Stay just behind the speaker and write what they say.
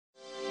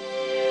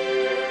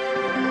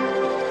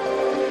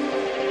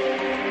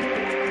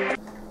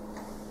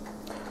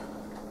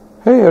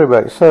Hey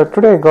everybody, so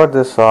today I got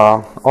this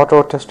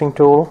auto testing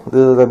tool.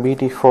 This is the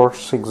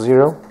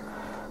BT460.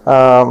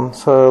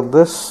 So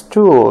this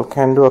tool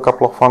can do a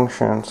couple of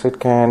functions.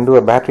 It can do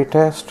a battery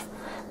test,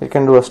 it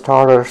can do a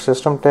starter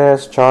system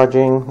test,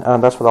 charging,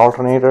 that's for the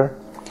alternator,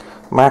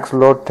 max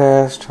load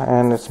test,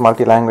 and it's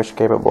multi-language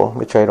capable,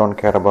 which I don't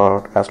care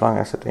about. As long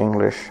as it's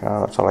English,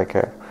 that's all I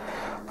care.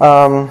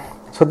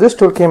 So this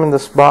tool came in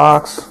this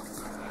box.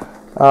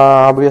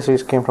 Obviously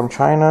it came from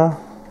China.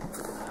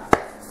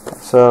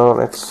 So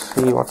let's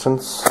see what's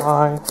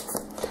inside.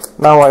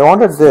 Now I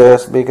ordered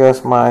this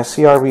because my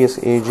CRV is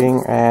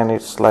aging and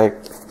it's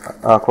like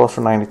close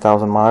to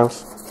 90,000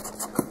 miles.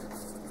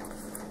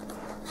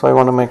 So I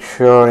want to make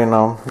sure,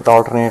 the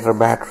alternator,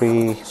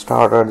 battery,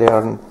 starter, they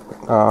are in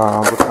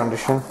good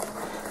condition.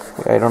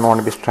 I don't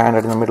want to be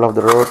stranded in the middle of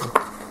the road.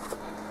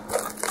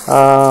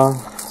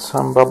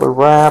 Some bubble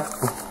wrap,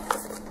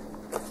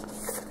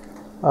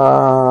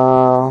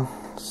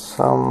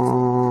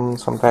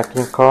 some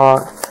packing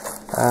card,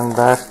 and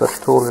that's the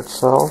tool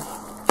itself,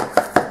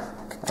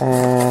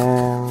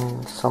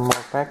 and some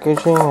more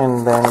packaging,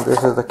 and then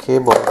this is the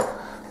cable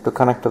to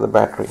connect to the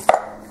battery,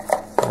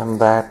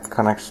 and that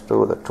connects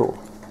to the tool.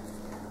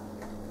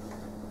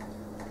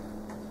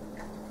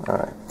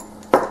 Alright,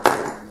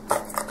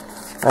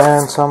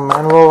 and some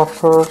manual, of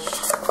course.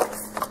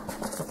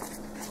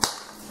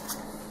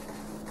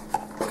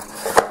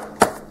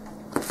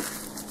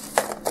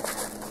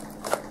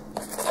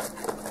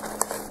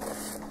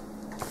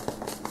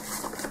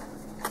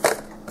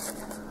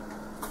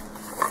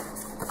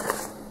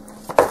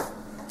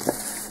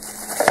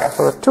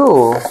 So the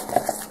tool,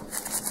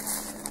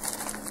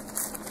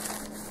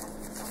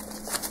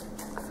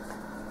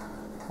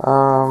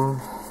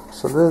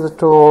 so this is the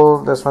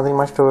tool. There's nothing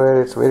much to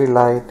it. It's very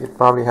light. It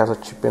probably has a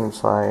chip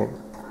inside.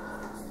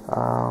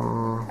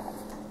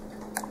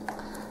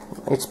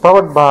 It's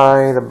powered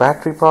by the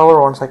battery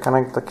power once I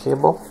connect the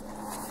cable.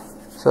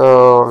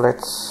 So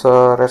let's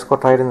go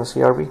try it in the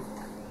CRV.